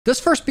This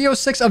first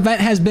BO6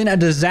 event has been a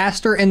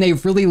disaster and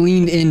they've really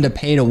leaned into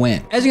pay to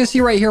win. As you can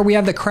see right here, we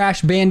have the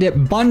Crash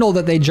Bandit bundle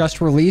that they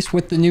just released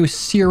with the new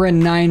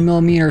SIRIN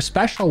 9mm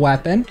special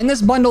weapon. And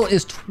this bundle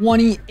is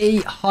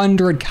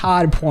 2,800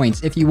 COD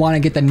points if you want to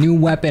get the new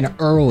weapon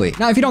early.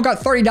 Now, if you don't got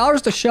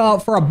 $30 to shell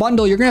out for a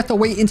bundle, you're gonna have to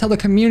wait until the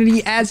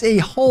community as a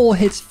whole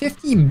hits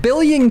 50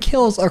 billion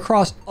kills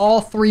across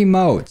all three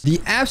modes. The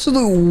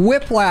absolute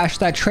whiplash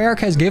that Treyarch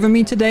has given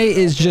me today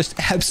is just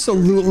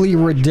absolutely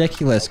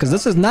ridiculous, because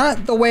this is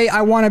not the way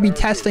I want to be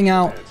testing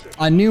out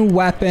a new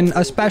weapon,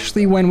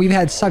 especially when we've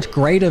had such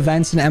great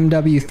events in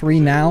MW3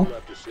 now.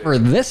 For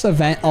this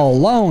event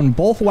alone,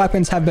 both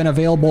weapons have been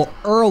available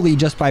early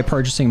just by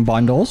purchasing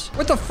bundles.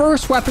 With the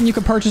first weapon you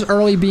could purchase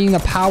early being the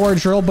power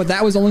drill, but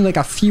that was only like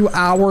a few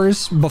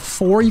hours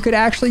before you could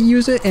actually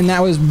use it, and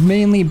that was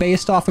mainly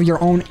based off of your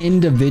own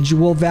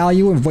individual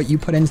value of what you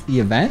put into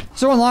the event.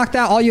 So unlock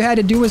that, all you had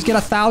to do was get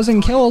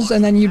 1,000 kills,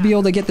 and then you'd be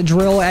able to get the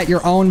drill at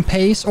your own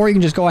pace, or you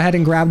can just go ahead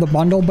and grab the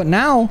bundle. But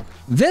now,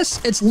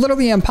 it's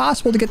literally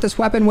impossible to get this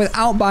weapon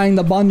without buying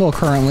the bundle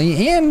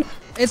currently, and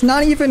it's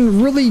not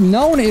even really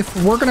known if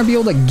we're going to be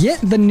able to get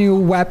the new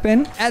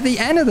weapon at the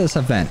end of this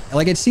event.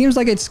 Like, it seems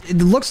like it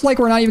looks like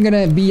we're not even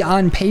going to be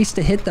on pace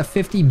to hit the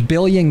 50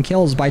 billion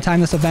kills by the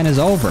time this event is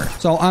over.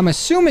 So I'm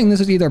assuming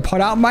this is either put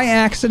out by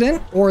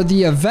accident or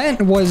the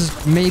event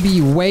was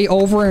maybe way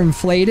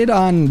overinflated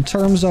on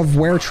terms of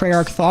where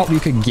Treyarch thought we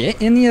could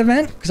get in the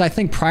event. Because I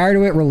think prior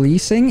to it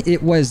releasing,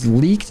 it was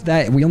leaked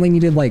that we only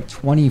needed like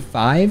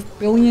 25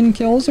 billion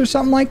kills or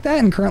something like that.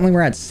 And currently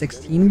we're at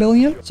 16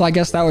 billion. So I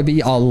guess that would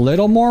be a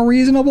little more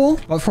reasonable,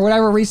 but for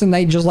whatever reason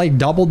they just like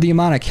doubled the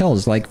amount of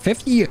kills. Like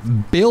 50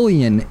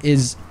 billion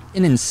is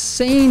an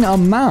insane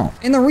amount.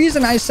 And the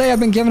reason I say I've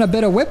been given a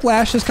bit of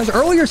whiplash is because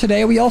earlier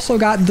today we also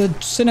got the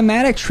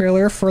cinematic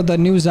trailer for the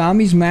new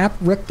zombies map,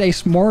 Rick Day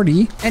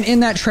Smorty, and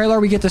in that trailer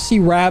we get to see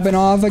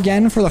Rabinov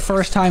again for the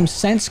first time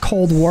since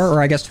Cold War,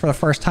 or I guess for the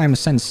first time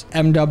since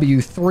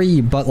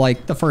MW3, but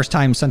like the first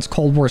time since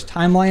Cold War's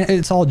timeline.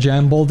 It's all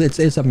jumbled, it's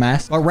a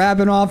mess. But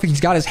Rabinov, he's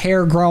got his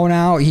hair grown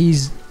out,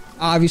 he's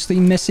obviously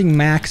missing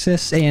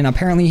Maxis, and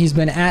apparently he's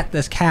been at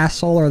this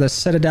castle or the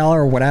Citadel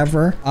or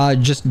whatever,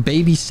 just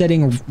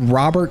babysitting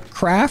Robert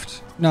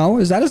Kraft. No,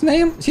 is that his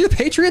name? Is he the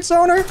Patriots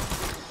owner?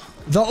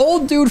 The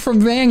old dude from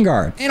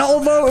Vanguard. And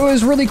although it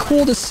was really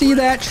cool to see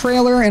that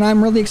trailer, and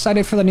I'm really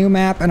excited for the new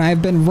map, and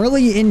I've been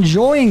really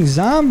enjoying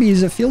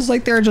zombies, it feels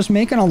like they're just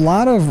making a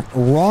lot of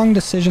wrong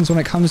decisions when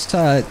it comes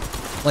to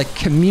like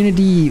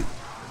community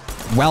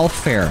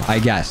welfare, I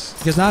guess.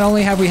 Because not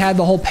only have we had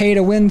the whole pay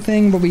to win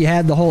thing, but we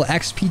had the whole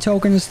XP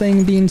tokens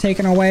thing being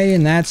taken away,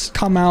 and that's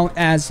come out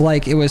as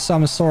like it was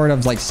some sort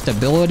of like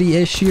stability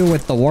issue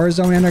with the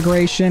Warzone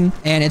integration,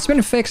 and it's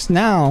been fixed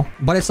now.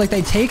 But it's like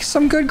they take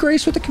some good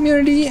grace with the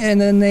community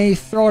and then they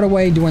throw it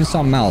away doing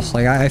something else.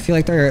 Like I feel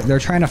like they're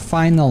trying to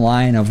find the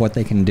line of what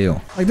they can do.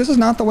 Like, this is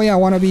not the way I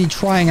want to be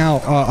trying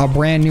out a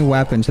brand new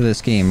weapon to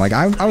this game. Like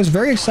I was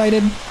very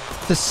excited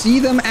to see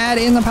them add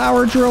in the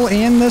power drill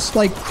and this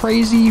like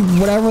crazy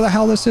whatever the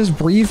hell this is,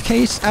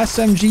 briefcase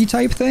SMG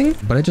type thing,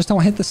 but it just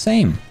don't hit the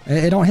same.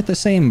 It don't hit the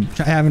same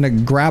having to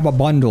grab a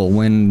bundle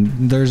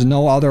when there's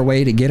no other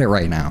way to get it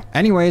right now.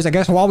 Anyways, I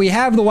guess while we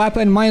have the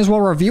weapon, might as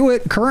well review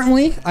it.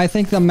 Currently, I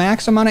think the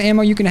max amount of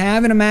ammo you can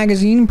have in a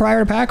magazine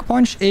prior to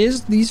Pack-a-Punch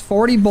is these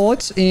 40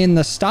 bullets, and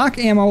the stock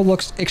ammo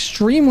looks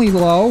extremely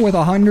low with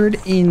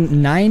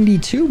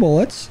 192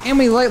 bullets. And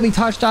we lightly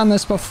touched on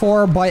this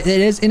before, but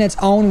it is in its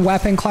own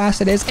weapon class.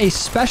 It is a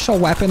special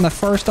weapon, the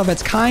first of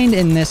its kind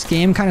in this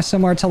game, kind of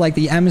similar to like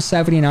the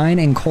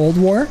M79 in Cold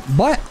War.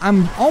 But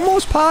I'm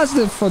almost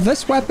positive for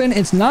this weapon,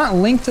 it's not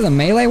linked to the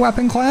melee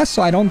weapon class,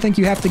 so I don't think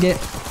you have to get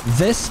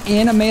this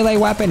in a melee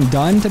weapon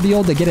done to be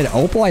able to get it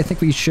Opal. I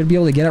think we should be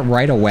able to get it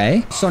right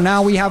away. So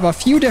now we have a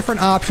few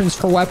different options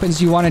for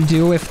weapons you want to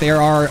do if there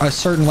are a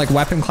certain like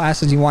weapon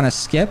classes you want to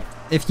skip.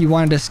 If you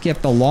wanted to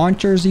skip the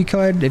launchers, you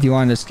could. If you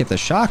wanted to skip the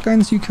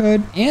shotguns, you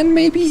could. And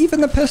maybe even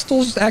the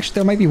pistols. Actually,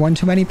 there might be one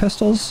too many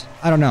pistols.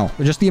 I don't know.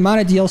 But just the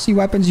amount of DLC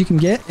weapons you can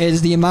get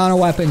is the amount of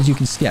weapons you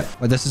can skip.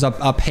 But this is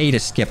a pay to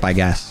skip, I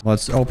guess.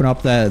 Let's open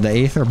up the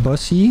Aether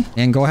Bussy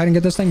and go ahead and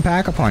get this thing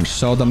Pack-a-Punch.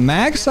 So the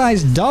mag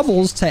size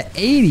doubles to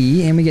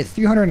 80 and we get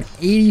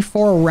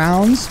 384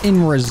 rounds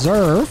in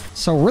reserve.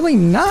 So really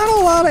not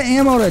a lot of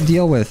ammo to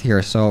deal with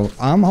here. So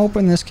I'm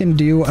hoping this can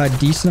do a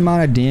decent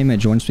amount of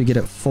damage once we get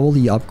it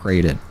fully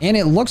upgraded. And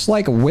it looks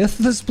like with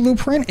this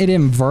blueprint, it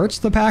inverts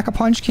the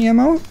Pack-a-Punch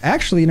camo.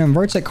 Actually, it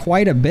inverts it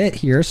quite a bit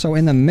here. So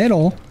in the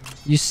middle,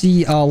 you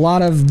see a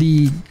lot of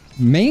the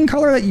main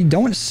color that you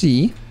don't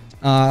see,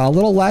 a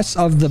little less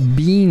of the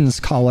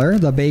beans color,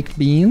 the baked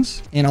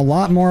beans, and a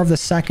lot more of the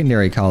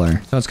secondary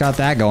color. So it's got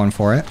that going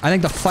for it. I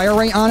think the fire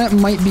rate on it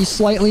might be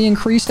slightly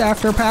increased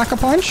after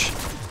Pack-a-Punch.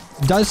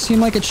 Does seem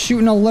like it's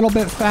shooting a little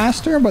bit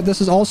faster, but this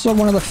is also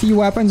one of the few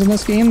weapons in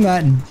this game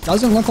that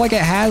doesn't look like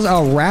it has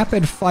a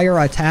rapid fire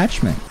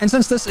attachment. And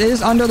since this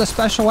is under the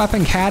special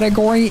weapon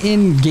category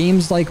in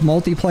games like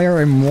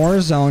multiplayer and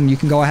Warzone, you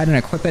can go ahead and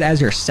equip it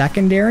as your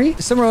secondary,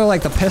 similar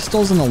like the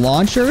pistols and the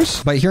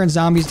launchers. But here in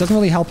Zombies, doesn't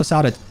really help us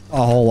out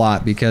a whole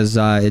lot because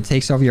it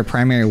takes over your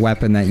primary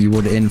weapon that you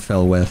would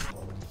infill with.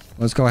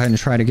 Let's go ahead and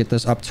try to get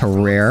this up to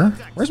rare.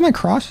 Where's my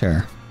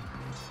crosshair?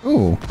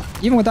 Ooh,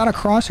 even without a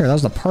crosshair, that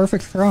was the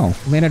perfect throw.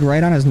 Landed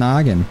right on his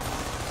noggin.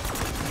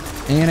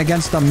 And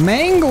against the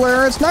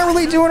Mangler, it's not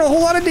really doing a whole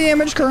lot of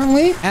damage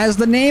currently. As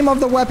the name of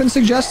the weapon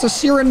suggests, the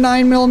SIRIN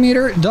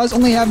 9mm does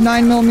only have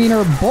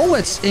 9mm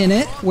bullets in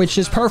it, which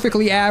is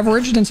perfectly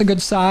average and it's a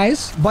good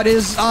size. But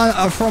is,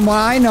 from what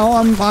I know,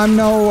 I'm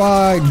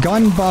no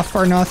gun buff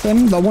or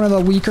nothing. One of the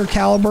weaker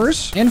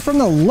calibers. And from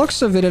the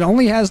looks of it, it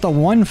only has the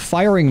one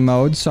firing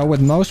mode. So with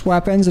most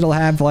weapons, it'll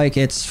have like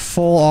its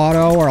full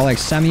auto or like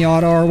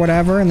semi-auto or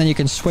whatever. And then you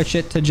can switch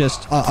it to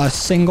just a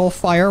single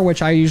fire,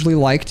 which I usually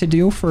like to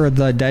do for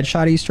the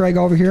Deadshot Easter egg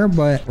over here,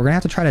 but we're gonna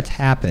have to try to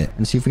tap it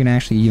and see if we can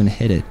actually even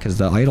hit it because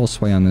the idle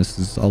sway on this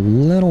is a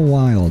little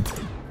wild.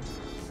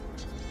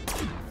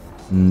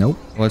 Nope.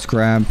 Let's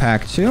grab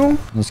pack 2.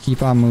 Let's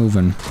keep on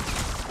moving.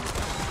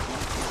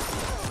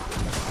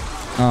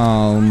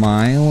 Oh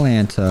my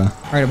Lanta.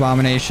 All right,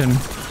 Abomination.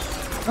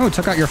 Oh, it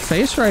took out your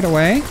face right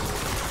away.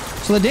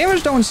 So the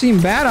damage don't seem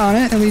bad on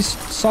it, at least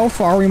so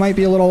far. We might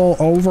be a little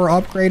over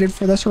upgraded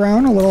for this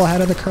round, a little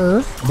ahead of the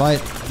curve,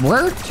 but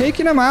we're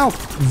taking him out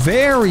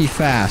very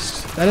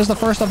fast. That is the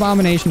first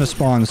Abomination to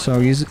spawn,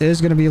 so he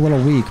is going to be a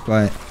little weak,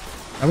 but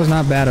that was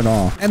not bad at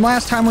all. And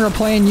last time we were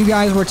playing, you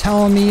guys were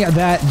telling me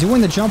that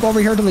doing the jump over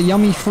here to the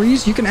Yummy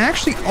Freeze, you can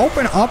actually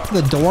open up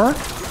the door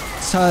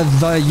to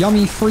the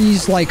Yummy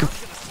Freeze, like,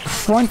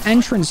 front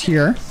entrance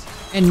here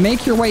and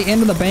make your way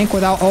into the bank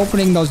without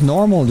opening those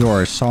normal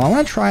doors. So I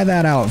want to try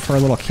that out for a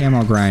little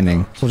camo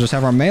grinding. So we'll just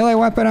have our melee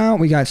weapon out.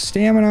 We got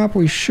stamina up.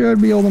 We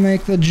should be able to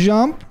make the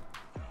jump.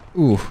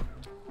 Ooh.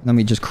 Let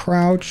me just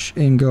crouch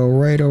and go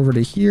right over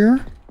to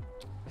here.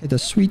 Hit the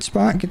sweet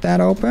spot. Get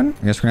that open.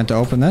 I guess we're going to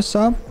have to open this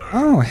up.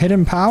 Oh,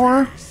 hidden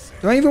power.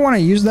 Do I even want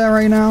to use that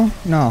right now?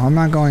 No, I'm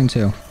not going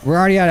to. We're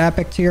already at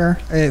epic tier.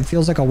 It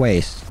feels like a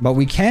waste. But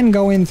we can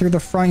go in through the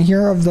front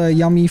here of the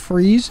Yummy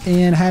Freeze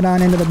and head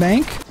on into the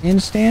bank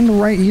and stand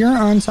right here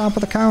on top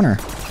of the counter.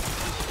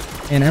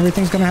 And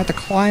everything's going to have to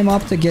climb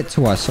up to get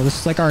to us. So this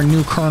is like our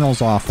new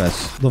Colonel's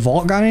office. The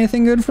vault got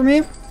anything good for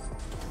me?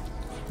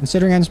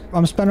 Considering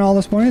I'm spending all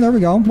this money, there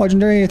we go.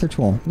 Legendary Aether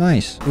Tool.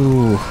 Nice.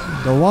 Ooh.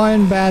 The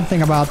one bad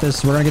thing about this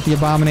is we're going to get the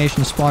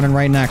Abomination spawning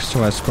right next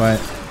to us, but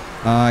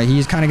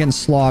he's kind of getting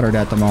slaughtered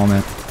at the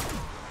moment.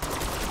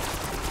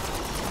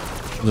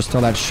 We'll just throw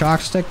that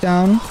shock stick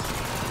down.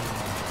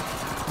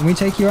 Can we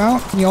take you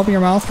out? Can you open your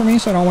mouth for me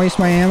so I don't waste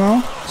my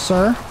ammo,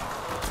 sir?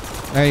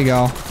 There you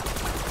go.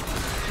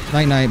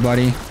 Night-night,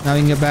 buddy. Now we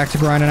can get back to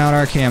grinding out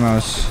our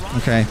camos.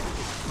 Okay.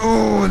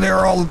 Oh,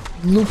 they're all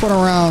looping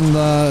around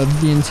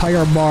the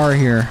entire bar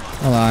here.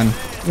 Hold on.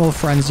 A little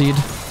frenzied.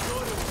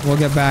 We'll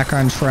get back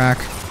on track.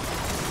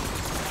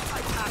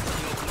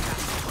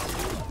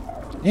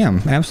 Damn,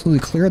 absolutely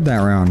cleared that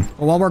round.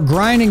 But while we're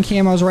grinding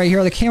camos right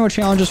here, the camo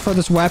challenges for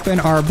this weapon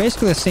are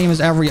basically the same as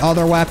every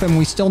other weapon.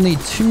 We still need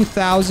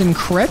 2,000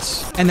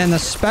 crits. And then the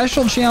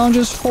special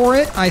challenges for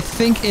it, I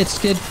think it's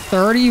get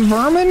 30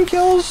 vermin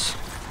kills.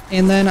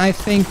 And then I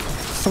think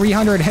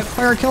 300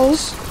 hipfire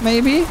kills,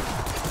 maybe.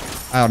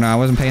 I don't know. I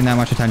wasn't paying that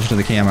much attention to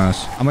the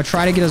camos. I'm going to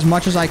try to get as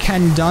much as I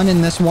can done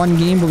in this one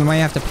game, but we might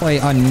have to play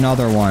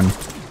another one.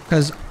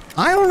 Because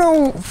I don't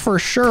know for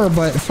sure,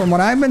 but from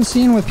what I've been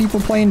seeing with people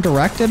playing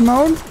directed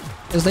mode,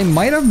 is they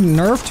might have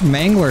nerfed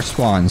Mangler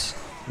spawns,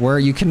 where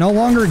you can no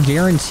longer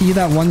guarantee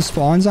that one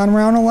spawns on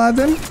round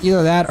 11.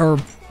 Either that or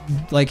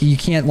like you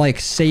can't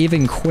like save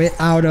and quit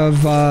out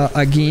of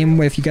a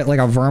game if you get like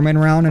a vermin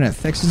round and it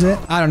fixes it.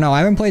 I don't know. I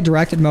haven't played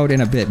directed mode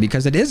in a bit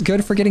because it is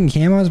good for getting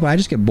camos, but I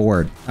just get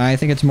bored. I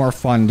think it's more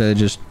fun to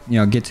just, you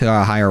know, get to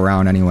a higher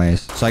round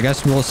anyways. So I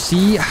guess we'll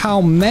see how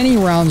many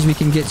rounds we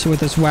can get to with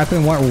this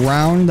weapon, what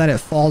round that it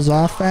falls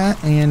off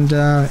at, and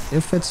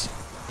if it's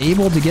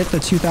able to get the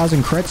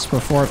 2,000 crits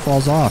before it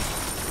falls off.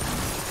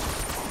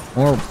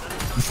 Or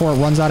before it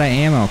runs out of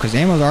ammo, because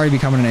ammo is already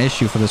becoming an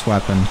issue for this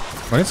weapon.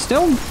 But it's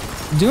still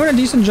doing a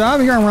decent job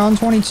here on round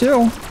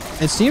 22.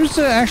 It seems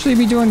to actually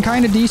be doing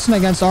kind of decent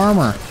against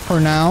armor for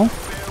now,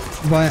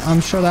 but I'm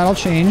sure that'll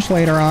change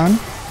later on.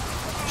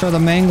 I'm sure the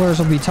Manglers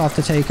will be tough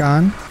to take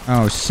on.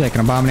 Oh, sick.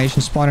 An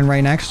Abomination spawning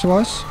right next to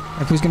us.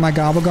 Can I please get my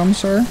Gobblegum,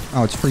 sir?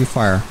 Oh, it's free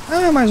fire.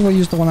 I might as well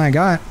use the one I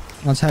got.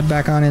 Let's head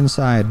back on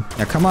inside.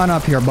 Yeah, come on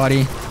up here,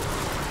 buddy.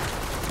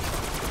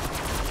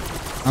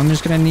 I'm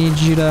just gonna need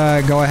you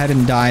to go ahead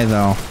and die,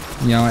 though.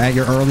 You know, at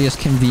your earliest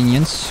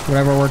convenience.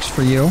 Whatever works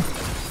for you.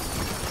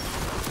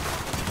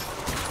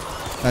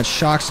 That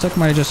shock stick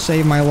might have just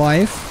saved my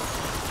life.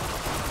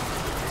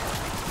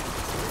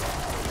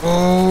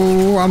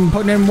 Oh, I'm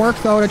putting in work,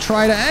 though, to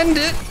try to end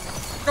it.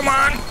 Come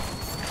on.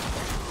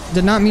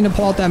 Did not mean to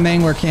pull out that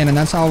Mangler cannon.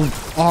 That's how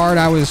hard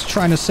I was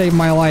trying to save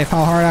my life.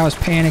 How hard I was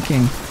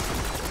panicking.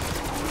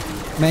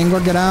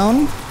 Mangler, get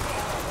down.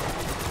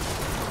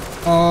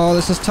 Oh,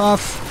 this is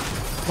tough.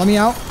 Let me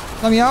out.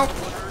 Let me out.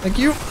 Thank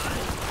you.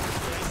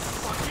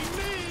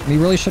 We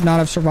really should not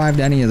have survived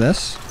any of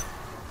this.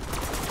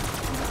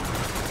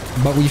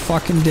 But we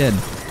fucking did.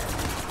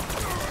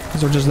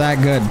 Because we're just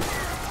that good.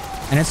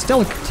 And it's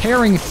still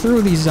tearing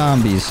through these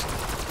zombies.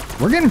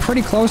 We're getting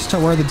pretty close to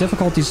where the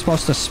difficulty is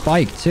supposed to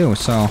spike, too.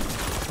 So,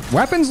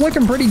 weapons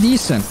looking pretty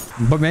decent.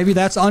 But maybe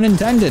that's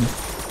unintended.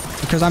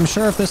 Because I'm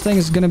sure if this thing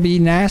is going to be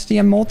nasty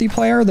in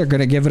multiplayer, they're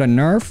going to give it a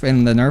nerf.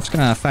 And the nerf's going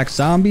to affect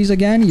zombies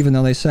again, even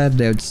though they said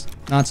it's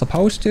not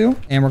supposed to.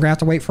 And we're going to have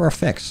to wait for a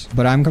fix.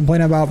 But I'm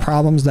complaining about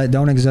problems that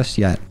don't exist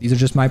yet. These are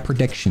just my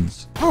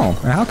predictions. Oh,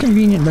 how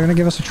convenient. They're going to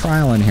give us a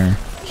trial in here.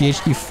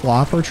 PhD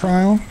flopper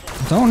trial.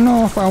 Don't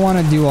know if I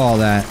want to do all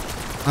that.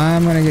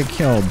 I'm going to get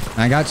killed.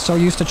 I got so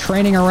used to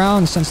training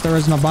around since there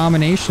is an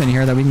abomination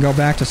here that we can go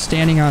back to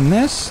standing on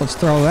this. Let's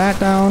throw that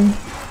down.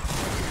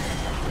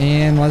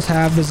 And let's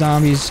have the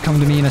zombies come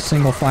to me in a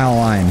single file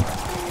line.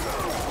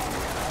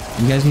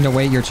 You guys need to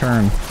wait your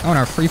turn. Oh, and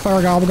our free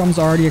fire gobblegum's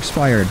already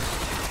expired.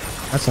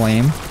 That's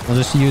lame. We'll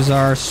just use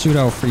our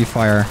pseudo free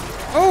fire.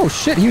 Oh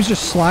shit, he was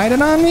just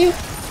sliding on me?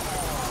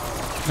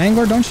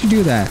 Mangler, don't you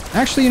do that.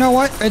 Actually, you know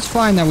what? It's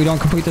fine that we don't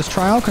complete this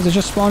trial because it's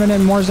just spawning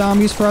in more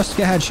zombies for us to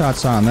get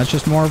headshots on. That's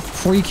just more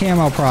free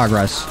camo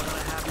progress.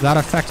 Without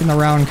affecting the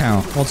round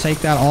count. We'll take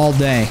that all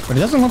day. But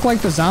it doesn't look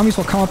like the zombies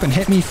will come up and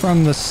hit me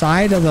from the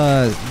side of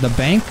the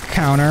bank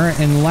counter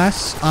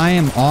unless I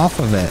am off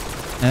of it.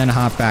 And then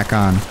hop back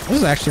on. This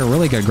is actually a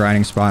really good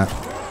grinding spot.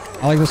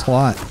 I like this a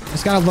lot.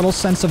 It's got a little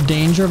sense of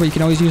danger, but you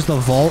can always use the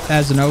vault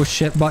as an oh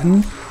shit button.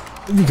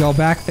 You can go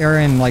back there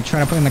and like try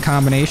to put in the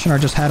combination or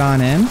just head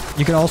on in.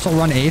 You could also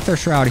run Aether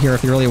Shroud here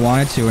if you really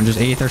wanted to and just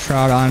Aether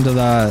Shroud onto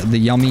the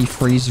yummy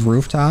freeze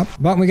rooftop.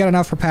 But we got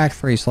enough for pack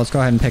 3, so let's go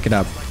ahead and pick it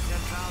up.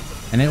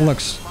 And it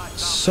looks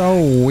so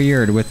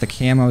weird with the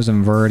camos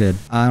inverted.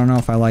 I don't know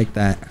if I like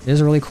that. It is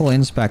a really cool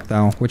inspect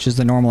though, which is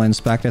the normal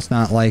inspect. It's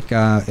not like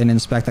an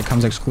inspect that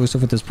comes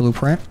exclusive with this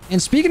blueprint.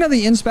 And speaking of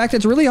the inspect,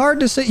 it's really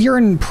hard to sit here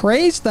and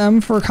praise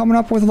them for coming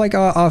up with like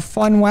a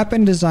fun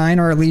weapon design,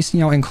 or at least, you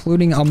know,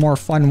 including a more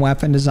fun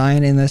weapon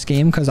design in this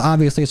game. Because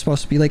obviously it's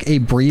supposed to be like a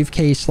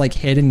briefcase, like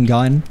hidden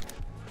gun.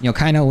 You know,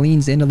 kind of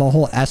leans into the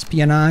whole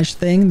espionage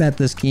thing that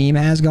this game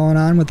has going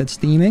on with its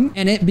theming.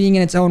 And it being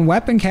in its own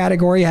weapon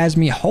category has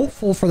me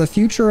hopeful for the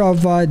future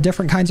of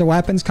different kinds of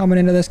weapons coming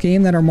into this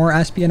game that are more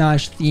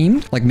espionage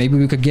themed. Like maybe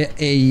we could get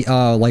a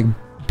like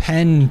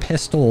pen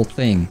pistol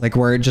thing, like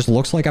where it just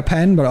looks like a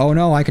pen, but oh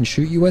no, I can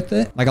shoot you with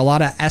it. Like a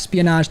lot of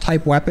espionage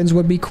type weapons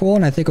would be cool,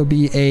 and I think it would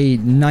be a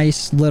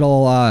nice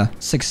little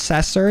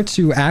successor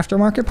to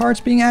aftermarket parts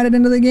being added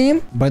into the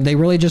game. But they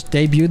really just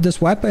debuted this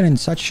weapon in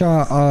such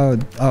a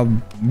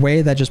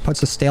way that just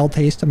puts a stale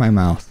taste in my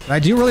mouth. But I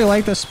do really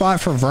like this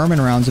spot for vermin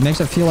rounds. It makes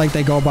it feel like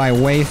they go by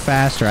way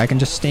faster. I can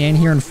just stand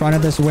here in front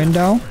of this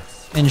window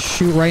and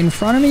shoot right in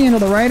front of me and to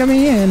the right of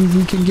me, and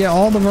we can get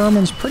all the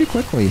vermins pretty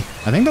quickly.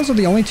 I think those are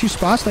the only 2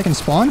 spots they can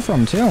spawn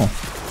from, too. At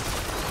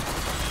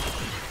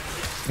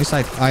least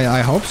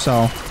I hope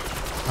so.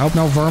 I hope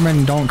no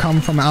vermin don't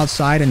come from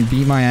outside and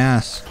beat my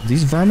ass.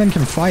 These vermin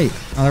can fight.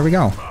 Oh, there we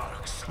go.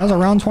 That was a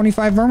round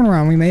 25 vermin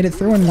round. We made it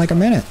through in like a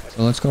minute.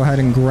 So let's go ahead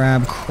and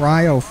grab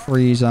cryo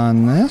freeze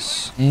on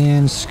this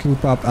and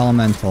scoop up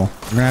elemental.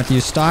 We're gonna have to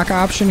use stock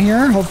option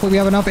here. Hopefully we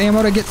have enough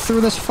ammo to get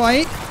through this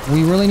fight.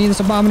 We really need this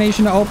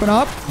abomination to open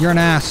up. You're an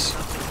ass.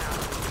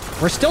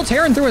 We're still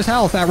tearing through his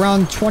health at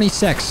round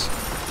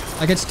 26.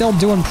 Like it's still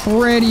doing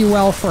pretty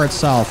well for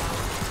itself.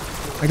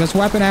 Like this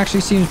weapon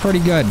actually seems pretty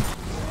good.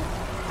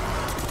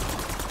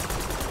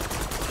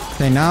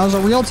 Okay, now is a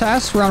real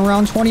test. We're on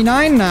round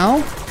 29 now,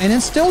 and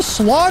it still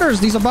slaughters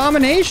these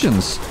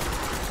abominations.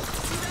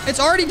 It's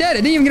already dead.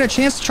 It didn't even get a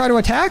chance to try to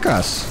attack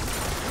us.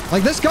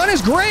 Like, this gun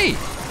is great.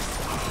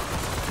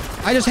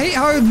 I just hate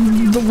how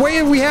the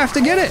way we have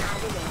to get it.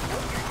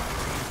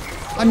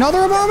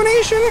 Another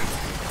abomination?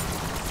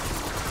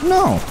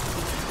 No.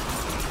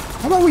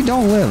 How about we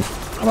don't live?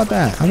 How about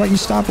that? How about you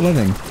stop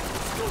living?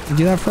 You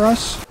do that for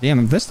us? Damn,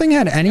 if this thing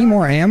had any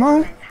more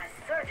ammo,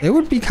 it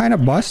would be kind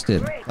of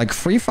busted. Like,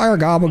 free fire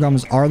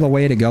gobblegums are the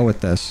way to go with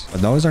this.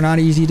 But those are not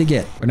easy to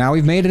get. But now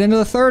we've made it into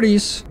the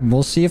 30s.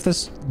 We'll see if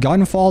this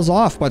gun falls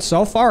off. But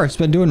so far, it's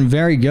been doing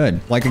very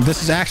good. Like,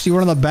 this is actually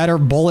one of the better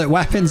bullet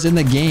weapons in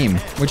the game,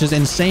 which is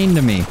insane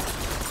to me.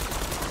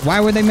 Why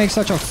would they make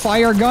such a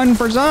fire gun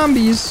for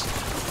zombies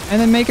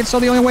and then make it so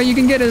the only way you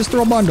can get it is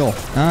through a bundle?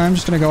 I'm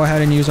just going to go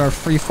ahead and use our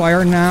free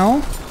fire now.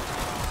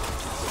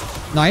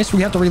 Nice.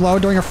 We have to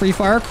reload during a free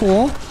fire.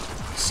 Cool.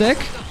 Sick.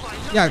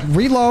 Yeah,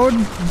 reload,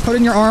 put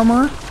in your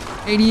armor,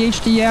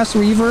 ADHD ass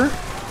Weaver.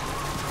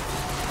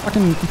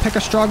 Fucking pick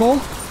a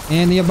struggle.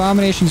 And the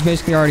abomination's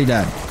basically already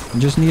dead. You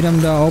just need him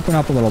to open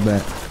up a little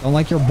bit. Don't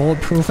like your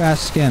bulletproof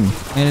ass skin.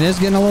 And it is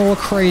getting a little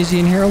crazy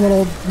in here, a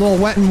little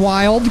wet and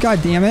wild.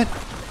 God damn it.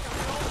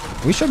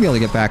 We should be able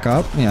to get back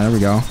up. Yeah, there we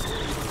go.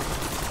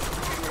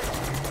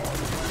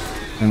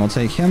 And we'll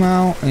take him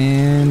out,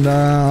 and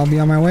I'll be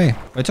on my way.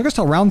 But it took us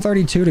till round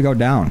 32 to go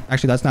down.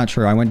 Actually, that's not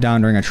true. I went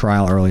down during a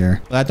trial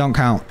earlier. But that don't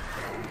count.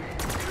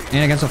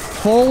 And against a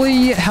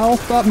fully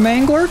health up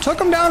Mangler, took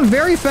him down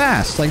very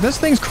fast. Like, this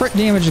thing's crit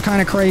damage is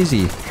kind of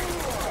crazy.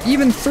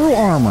 Even through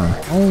armor.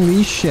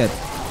 Holy shit.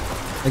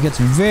 It gets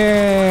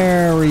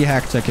very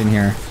hectic in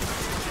here.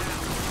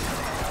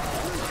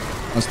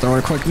 Let's throw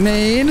a quick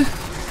nade.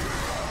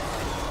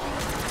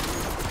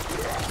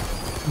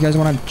 You guys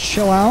want to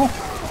chill out?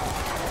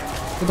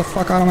 Get the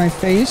fuck out of my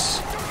face.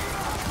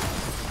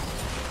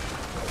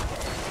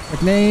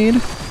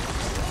 Nade.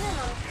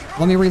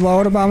 Let me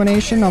reload,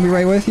 Abomination. I'll be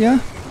right with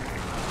you.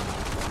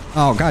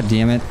 Oh, god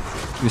damn it.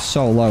 He was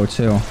so low,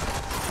 too.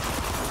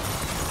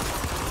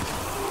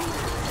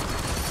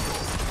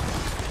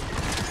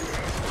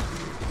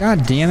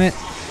 God damn it.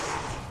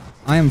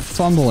 I am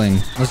fumbling.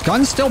 This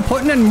gun's still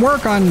putting in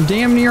work on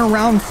damn near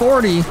round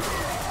 40.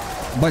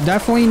 But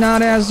definitely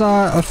not as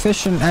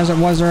efficient as it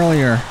was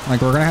earlier.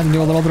 Like, we're gonna have to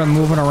do a little bit of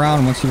moving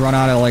around once we run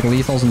out of, like,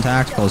 lethals and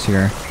tacticals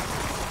here.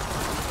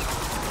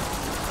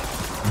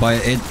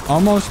 But it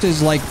almost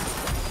is, like,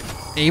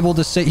 able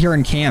to sit here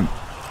and camp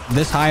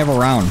this high of a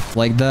round.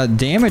 Like, the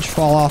damage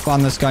fall off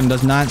on this gun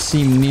does not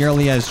seem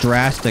nearly as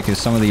drastic as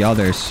some of the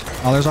others.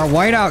 Oh, there's our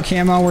whiteout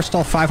camo. We're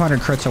still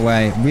 500 crits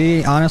away.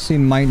 We honestly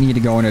might need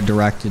to go into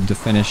directed to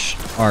finish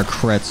our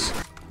crits.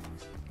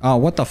 Oh,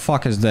 what the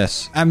fuck is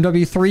this?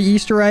 MW3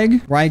 Easter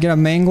egg? Where I get a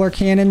mangler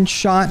cannon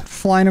shot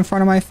flying in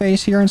front of my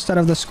face here instead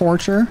of the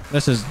Scorcher?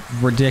 This is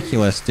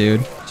ridiculous,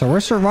 dude. So we're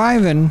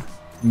surviving.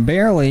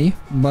 Barely,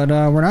 but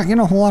we're not getting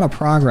a whole lot of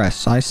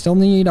progress. I still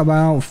need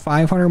about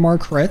 500 more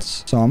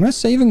crits, so I'm gonna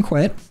save and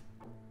quit.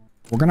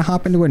 We're gonna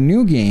hop into a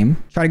new game,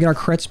 try to get our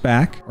crits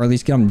back, or at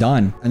least get them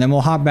done, and then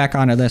we'll hop back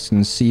onto this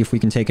and see if we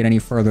can take it any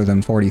further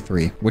than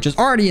 43, which is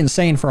already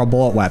insane for a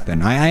bullet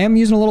weapon. I am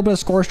using a little bit of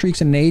score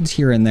streaks and nades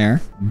here and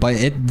there, but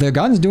the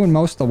gun's doing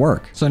most of the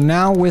work. So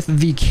now with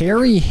the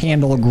carry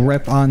handle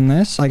grip on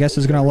this, I guess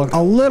it's gonna look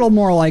a little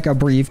more like a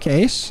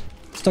briefcase.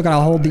 Still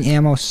gotta hold the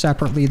ammo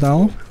separately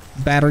though.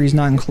 Batteries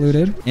not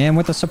included. And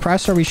with the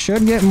suppressor, we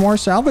should get more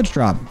salvage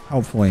drop,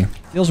 hopefully.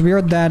 Feels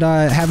weird that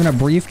having a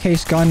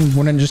briefcase gun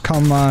wouldn't just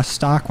come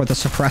stock with a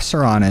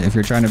suppressor on it if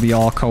you're trying to be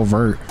all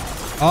covert.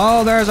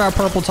 Oh, there's our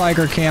purple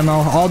tiger camo.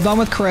 All done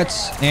with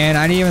crits. And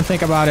I didn't even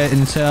think about it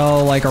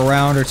until like a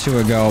round or two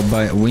ago,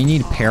 but we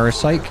need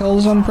parasite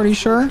kills, I'm pretty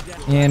sure.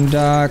 And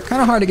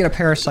kind of hard to get a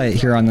parasite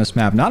here on this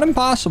map. Not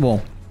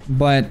impossible,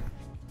 but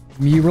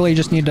you really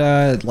just need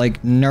to,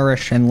 like,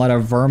 nourish and let a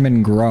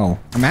vermin grow.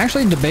 I'm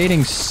actually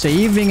debating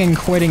saving and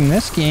quitting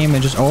this game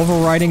and just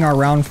overriding our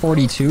round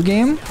 42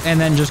 game. And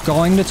then just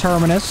going to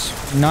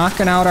Terminus,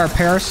 knocking out our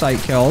parasite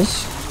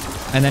kills,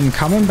 and then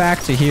coming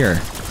back to here.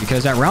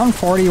 Because at round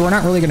 40, we're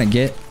not really going to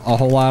get a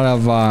whole lot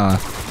of,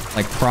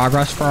 like,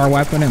 progress for our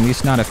weapon, at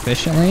least not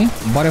efficiently.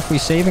 But if we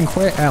save and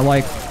quit at,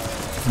 like,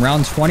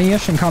 round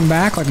 20-ish and come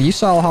back, like, you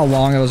saw how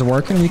long it was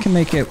working, we can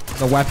make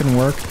the weapon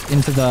work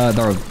into the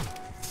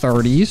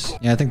 30s.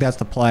 Yeah, I think that's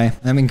the play.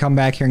 And then we can come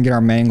back here and get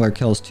our mangler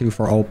kills too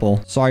for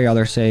Opal. Sorry,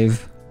 other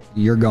save.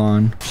 You're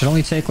gone. Should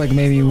only take like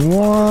maybe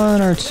 1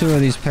 or 2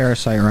 of these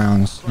parasite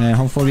rounds. And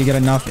hopefully we get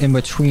enough in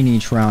between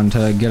each round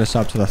to get us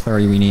up to the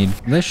 30 we need.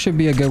 This should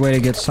be a good way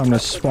to get some to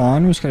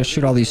spawn. We're just gonna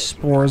shoot all these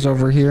spores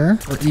over here.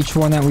 For each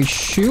one that we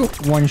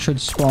shoot, one should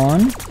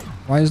spawn.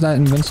 Why is that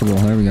invincible?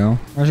 There we go.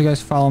 Why don't you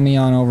guys follow me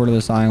on over to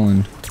this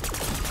island?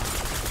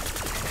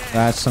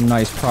 That's some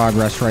nice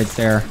progress right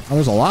there. Oh,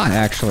 there's a lot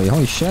actually.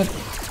 Holy shit.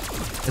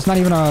 It's not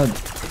even a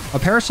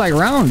parasite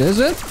round,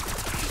 is it?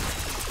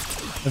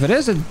 If it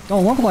is, it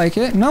don't look like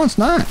it. No, it's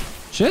not.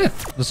 Shit.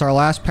 This is our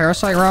last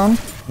parasite round.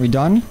 Are we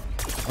done?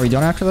 Are we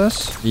done after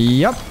this?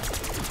 Yep.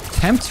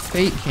 Tempt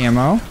Fate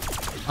camo.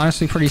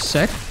 Honestly, pretty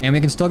sick. And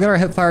we can still get our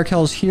hipfire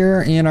kills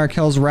here and our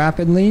kills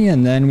rapidly.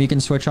 And then we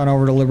can switch on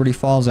over to Liberty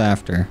Falls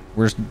after.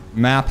 We're just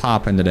map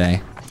hopping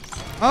today.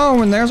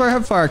 Oh, and there's our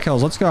hipfire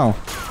kills. Let's go.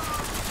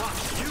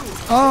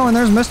 Oh, and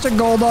there's Mystic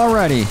Gold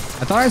already.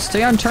 I thought I'd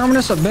stay on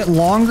Terminus a bit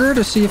longer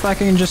to see if I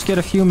can just get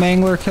a few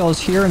mangler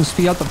kills here and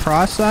speed up the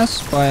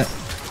process, but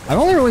I've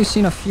only really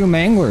seen a few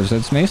manglers.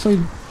 It's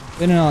basically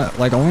been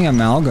like only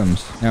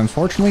amalgams. And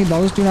unfortunately,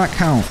 those do not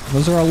count.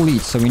 Those are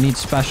elites, so we need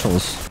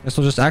specials. This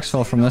will just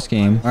exfil from this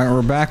game. All right,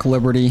 we're back,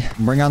 Liberty.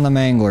 Bring on the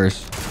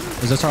manglers.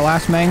 Is this our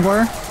last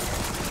mangler?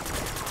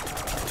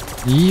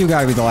 You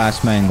gotta be the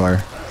last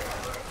mangler.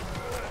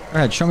 Go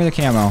ahead, show me the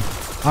camo.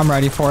 I'm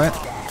ready for it.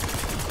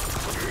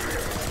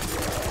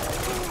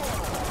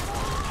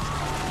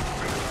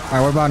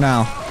 Alright, what about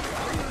now?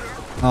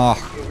 Oh,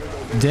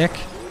 dick.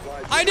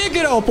 I did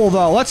get Opal,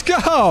 though. Let's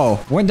go.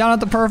 Went down at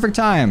the perfect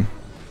time.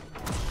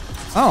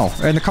 Oh,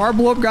 and the car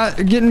blew up,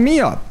 getting me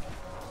up.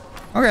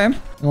 Okay.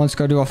 Let's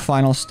go do a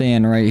final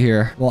stand right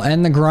here. We'll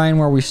end the grind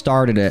where we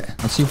started it.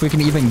 Let's see if we can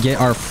even get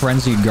our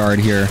frenzied guard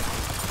here.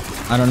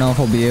 I don't know if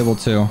we'll be able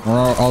to.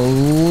 We're a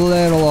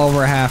little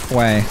over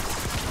halfway.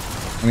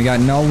 And we got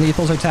no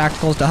lethals or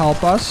tacticals to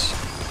help us.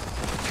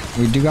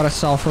 We do got a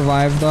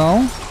self-revive,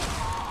 though.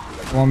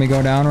 When we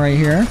go down right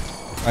here,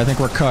 I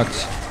think we're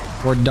cooked.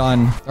 We're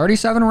done.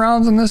 37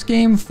 rounds in this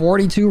game,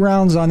 42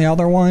 rounds on the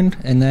other one,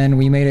 and then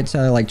we made it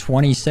to like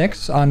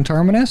 26 on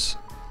Terminus.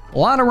 A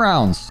lot of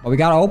rounds, but we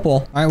got Opal.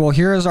 All right, well,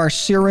 here is our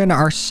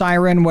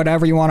SIRIN,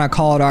 whatever you want to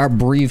call it, our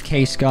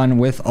briefcase gun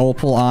with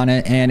Opal on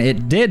it, and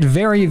it did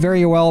very,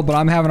 very well, but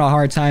I'm having a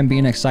hard time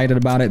being excited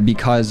about it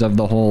because of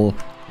the whole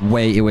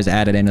way it was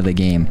added into the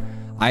game.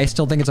 I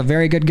still think it's a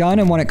very good gun,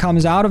 and when it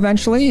comes out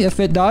eventually, if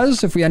it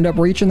does, if we end up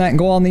reaching that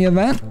goal in the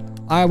event,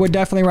 I would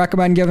definitely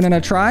recommend giving it a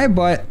try,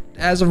 but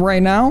as of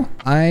right now,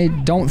 I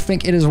don't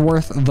think it is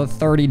worth the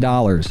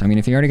 $30. I mean,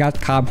 if you already got the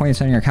COD points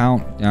in your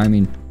account, I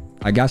mean,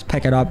 I guess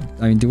pick it up.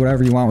 I mean, do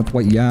whatever you want with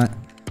what you got.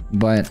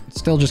 But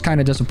still just kind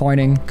of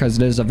disappointing because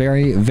it is a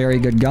very, very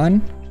good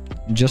gun.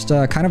 Just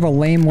kind of a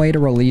lame way to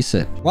release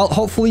it. Well,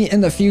 hopefully in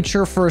the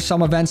future for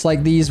some events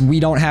like these, we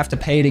don't have to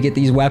pay to get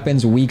these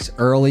weapons weeks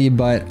early,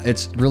 but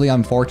it's really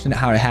unfortunate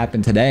how it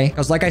happened today.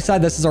 Because like I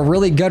said, this is a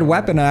really good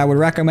weapon and I would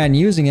recommend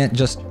using it.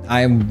 Just,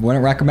 I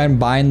wouldn't recommend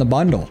buying the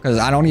bundle because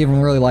I don't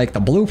even really like the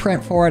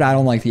blueprint for it. I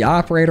don't like the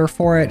operator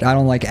for it. I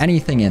don't like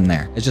anything in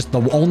there. It's just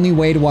the only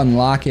way to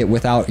unlock it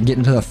without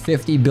getting to the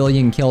 50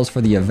 billion kills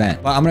for the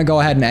event. But I'm going to go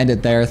ahead and end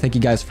it there. Thank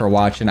you guys for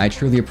watching. I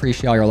truly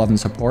appreciate all your love and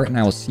support, and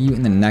I will see you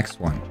in the next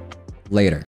one. Later.